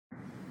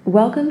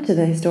Welcome to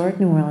the Historic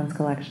New Orleans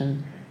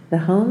Collection, the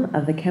home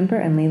of the Kemper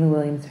and Leila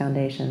Williams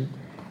Foundation.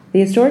 The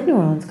Historic New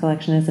Orleans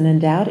Collection is an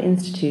endowed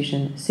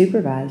institution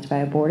supervised by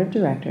a board of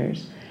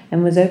directors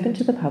and was opened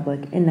to the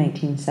public in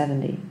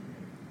 1970.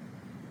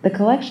 The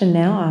collection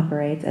now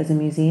operates as a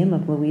museum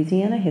of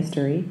Louisiana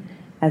history,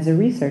 as a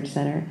research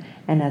center,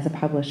 and as a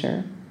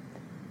publisher.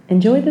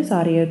 Enjoy this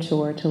audio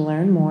tour to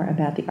learn more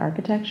about the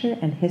architecture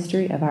and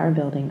history of our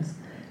buildings.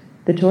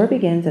 The tour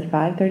begins at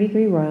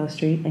 533 Royal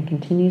Street and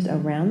continues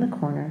around the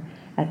corner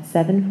at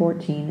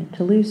 714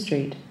 Toulouse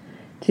Street.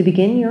 To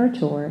begin your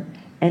tour,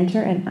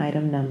 enter an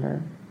item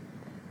number.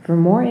 For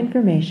more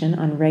information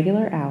on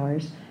regular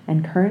hours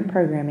and current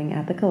programming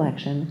at the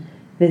collection,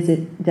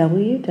 visit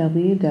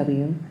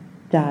www.hnoc.org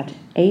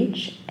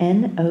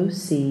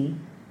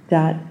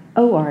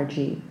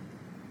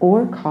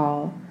or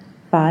call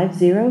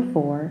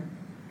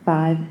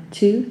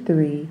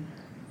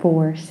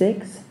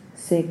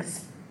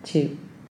 504-523-4662.